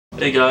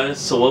Hey guys,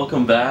 so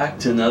welcome back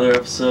to another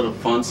episode of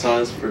Fun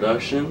Size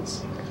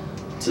Productions.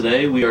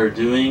 Today we are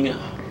doing,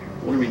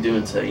 what are we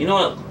doing today? You know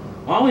what,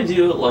 why don't we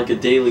do like a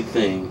daily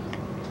thing?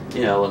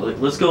 Yeah, like,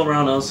 let's go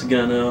around El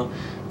Segundo,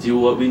 do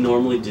what we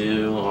normally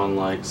do on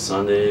like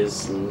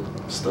Sundays and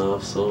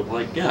stuff. So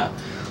like, yeah,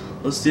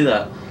 let's do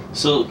that.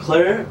 So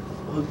Claire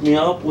hooked me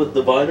up with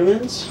the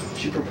vitamins,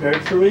 she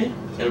prepared for me,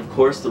 and of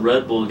course the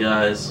Red Bull,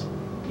 guys.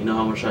 You know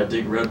how much I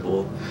dig Red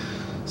Bull.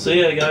 So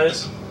yeah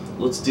guys,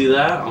 let's do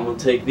that. I'm gonna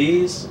take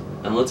these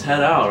and let's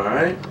head out,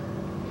 alright?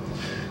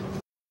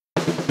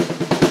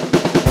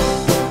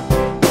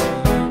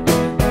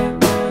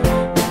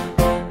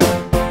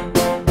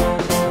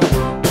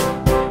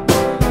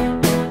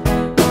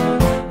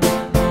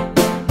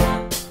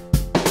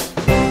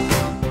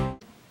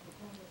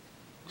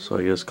 So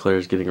I guess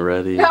Claire's getting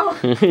ready. No.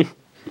 You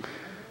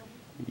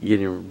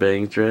getting your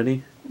bangs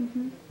ready?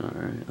 Mm-hmm.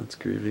 Alright, that's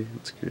groovy.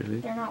 That's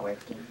groovy. They're not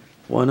working.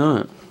 Why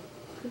not?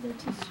 Because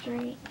they're too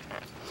straight.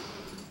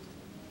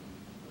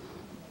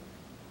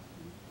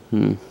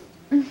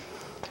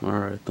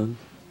 Alright then.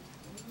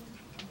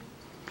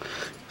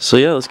 So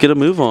yeah, let's get a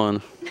move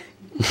on.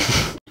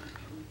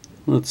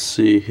 Let's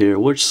see here.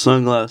 Which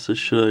sunglasses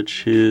should I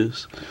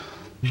choose?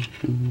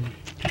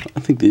 I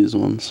think these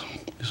ones.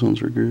 These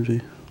ones are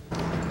groovy.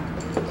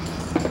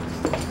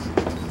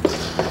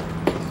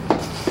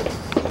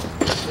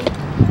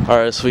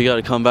 Alright, so we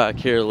gotta come back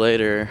here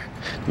later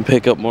and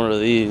pick up more of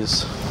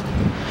these.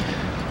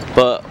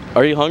 But,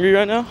 are you hungry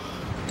right now?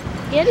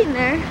 Getting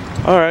there.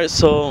 Alright,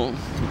 so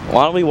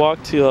why don't we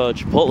walk to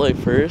Chipotle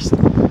first,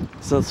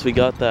 since we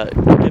got that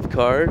gift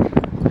card,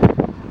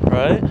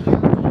 right?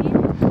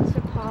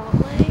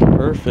 Chipotle.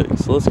 Perfect,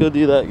 so let's go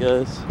do that,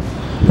 guys.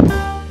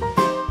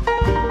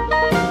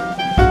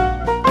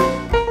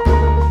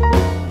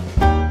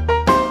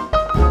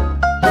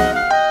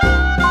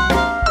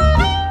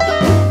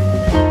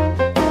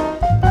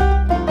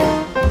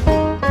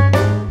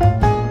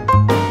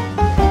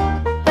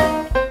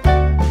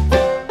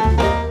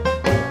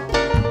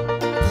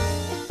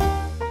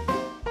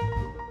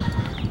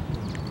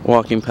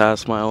 Walking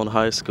past my old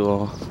high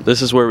school.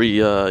 This is where we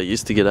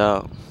used to get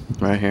out,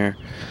 right here.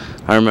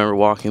 I remember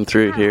walking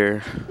through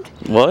here.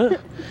 What?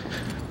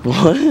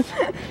 What?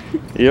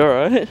 You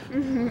alright?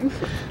 Mm-hmm.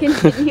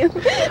 Continue.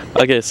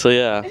 Okay, so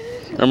yeah,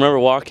 I remember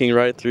walking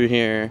right through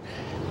here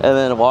and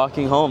then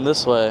walking home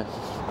this way.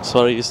 That's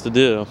what I used to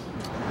do.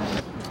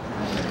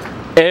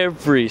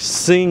 Every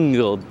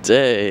single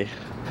day.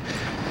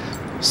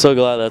 So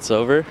glad that's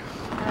over.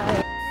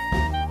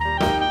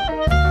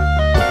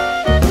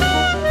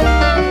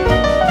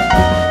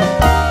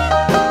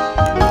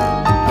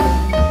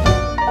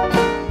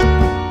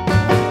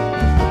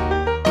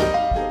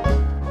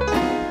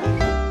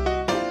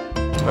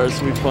 Alright,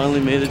 so we finally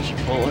made it to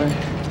Chipotle.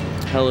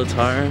 Hella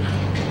tired.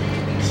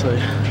 So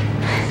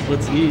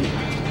let's eat.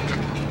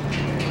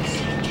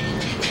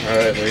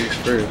 Alright, ladies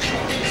first.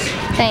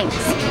 Thanks.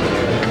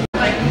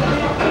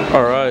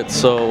 Alright,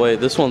 so wait,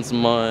 this one's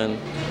mine.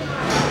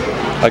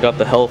 I got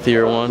the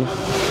healthier one.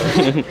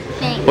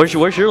 Thanks.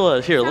 Where's your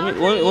lettuce? Here,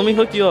 let me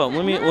hook you up.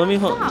 Let me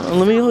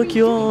hook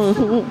you up.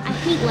 I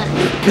hate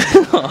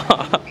lettuce.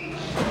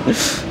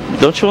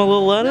 Don't you want a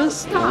little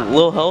lettuce? No, stop. A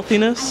little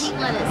healthiness? I hate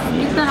lettuce.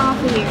 Get that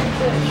off of here.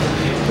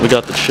 We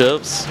got the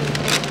chips.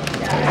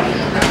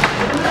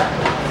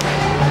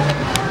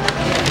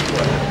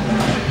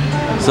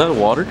 Is that a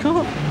water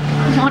cup?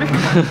 Water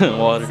cup.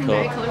 Water Some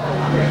very cup.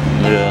 colorful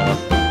water. Yeah.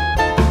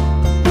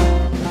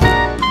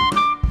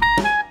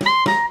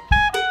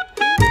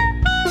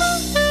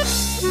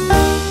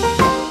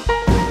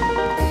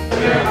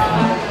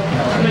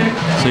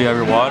 So you have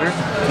your water?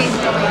 Tastes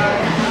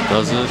delicious.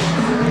 Does it?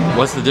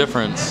 What's the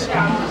difference? It's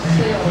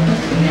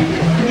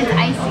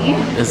icy.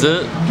 Is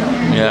it?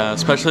 Yeah,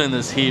 especially in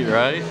this heat,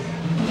 right?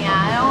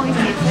 Yeah, it always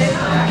tastes good.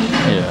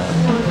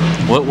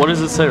 Yeah. What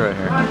does it say right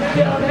here?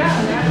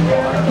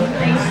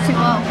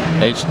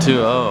 H2O.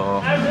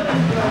 H2O.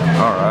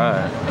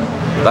 Alright.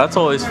 That's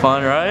always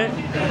fun, right?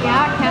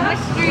 Yeah,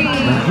 chemistry.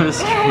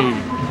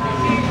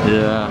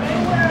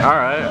 Yeah.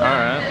 Alright.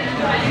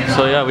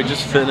 So yeah, we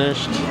just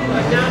finished.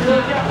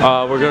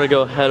 We're gonna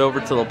go head over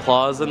to the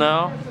plaza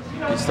now.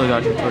 You still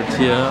got your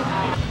tortilla.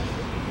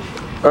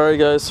 Alright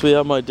guys, so we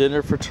have my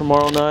dinner for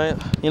tomorrow night.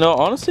 You know,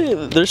 honestly,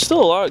 there's still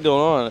a lot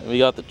going on. We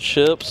got the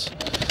chips.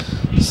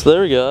 So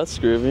there we go, that's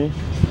groovy.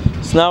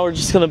 So now we're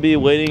just gonna be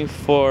waiting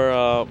for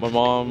my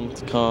mom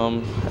to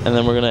come, and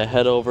then we're gonna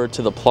head over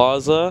to the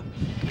plaza,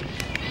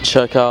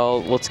 check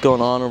out what's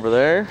going on over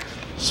there.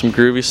 Some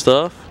groovy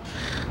stuff.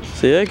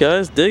 So yeah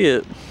guys, dig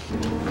it.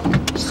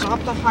 Stop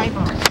the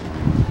hyper.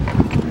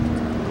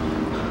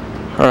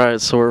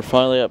 Alright, so we're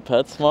finally at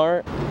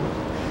PetSmart.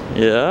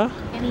 Yeah?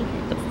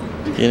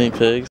 Guinea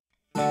pigs.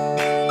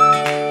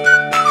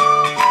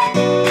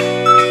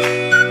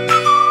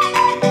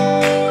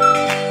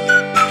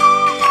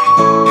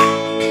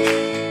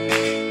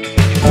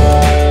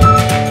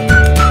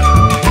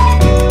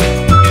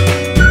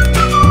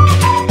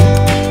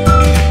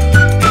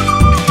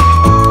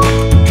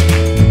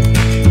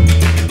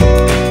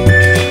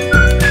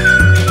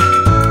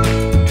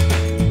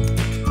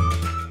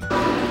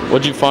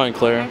 What'd you find, I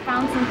Claire?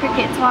 found some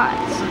crickets. Watch.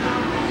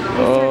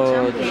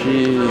 Oh,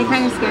 jeez. They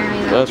kind of scare me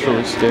though. That's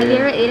really Have you scary.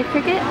 ever ate a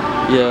cricket?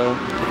 Yeah.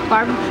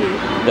 Barbecue.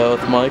 Yeah,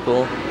 with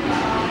Michael.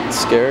 It's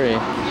scary. I'm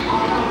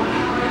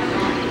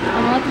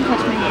gonna let them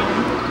touch my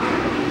hand.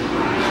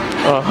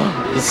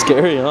 Oh, it's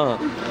scary, huh?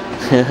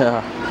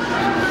 Yeah.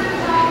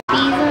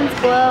 These ones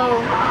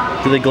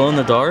glow. Do they glow in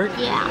the dark?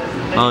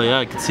 Yeah. Oh yeah,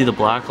 I can see the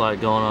black light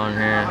going on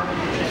here.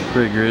 It's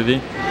pretty groovy.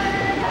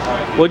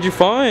 What'd you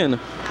find?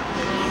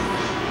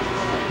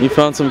 You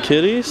found some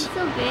kitties? It's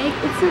so big.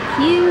 It's so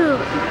cute.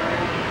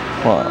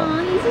 Wow. Aw,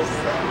 he's just.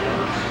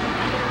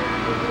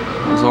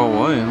 It's all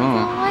white, It's huh?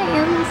 all white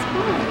and little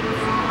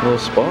spots. Little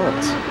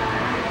spots.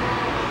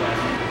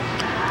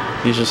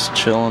 He's just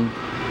chilling.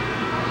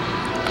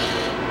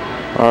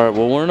 Alright,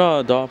 well we're not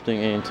adopting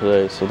Aiden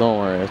today, so don't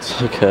worry,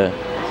 it's okay.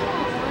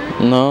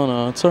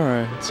 No, it's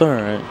alright, it's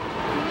alright.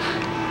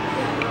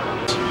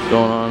 What's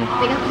going on? They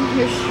got them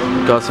here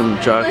shrooms. Got some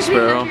Jack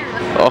Sparrow.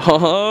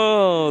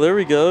 Oh, there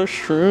we go,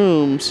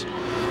 shrooms.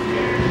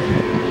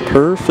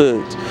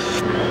 Perfect.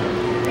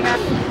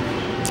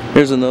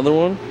 Here's another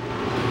one.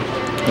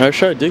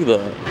 Actually, I dig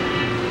that.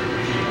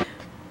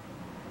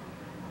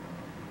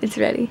 It's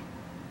ready.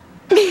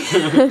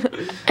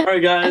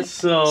 Alright guys,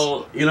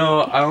 so, you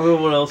know, I don't know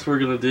what else we're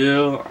gonna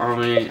do. I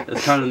mean,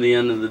 it's kind of the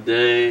end of the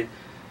day.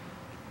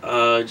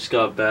 I just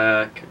got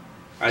back.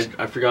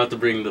 I forgot to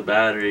bring the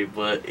battery,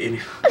 but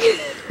anyway,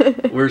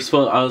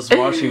 I was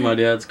washing my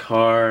dad's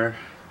car,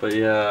 but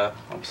yeah,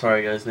 I'm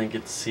sorry you guys didn't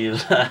get to see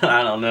that.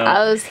 I don't know.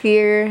 I was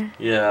here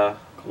Yeah.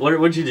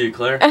 What'd you do,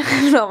 Claire?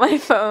 on my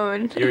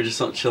phone. You were just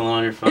chilling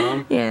on your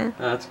phone? Yeah.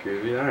 That's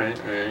groovy.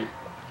 Alright.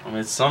 I mean,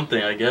 it's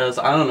something, I guess.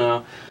 I don't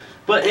know.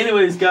 But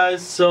anyways,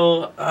 guys,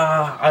 so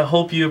I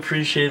hope you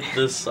appreciate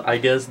this, I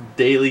guess,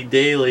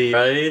 daily,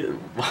 right?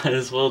 Might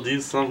as well do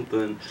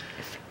something.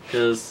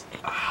 Because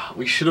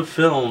we should have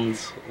filmed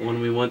when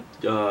we went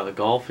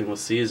golfing with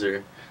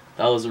Caesar.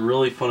 That was a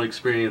really fun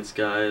experience,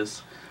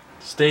 guys.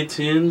 Stay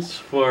tuned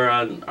for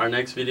our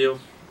next video.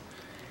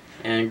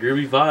 And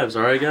groovy vibes,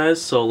 alright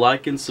guys? So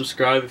like and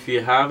subscribe if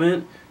you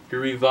haven't.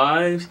 Groovy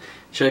vibes.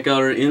 Check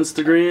out our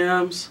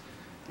Instagrams.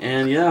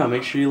 And yeah,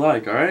 make sure you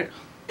like, alright?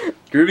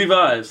 Groovy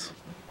vibes.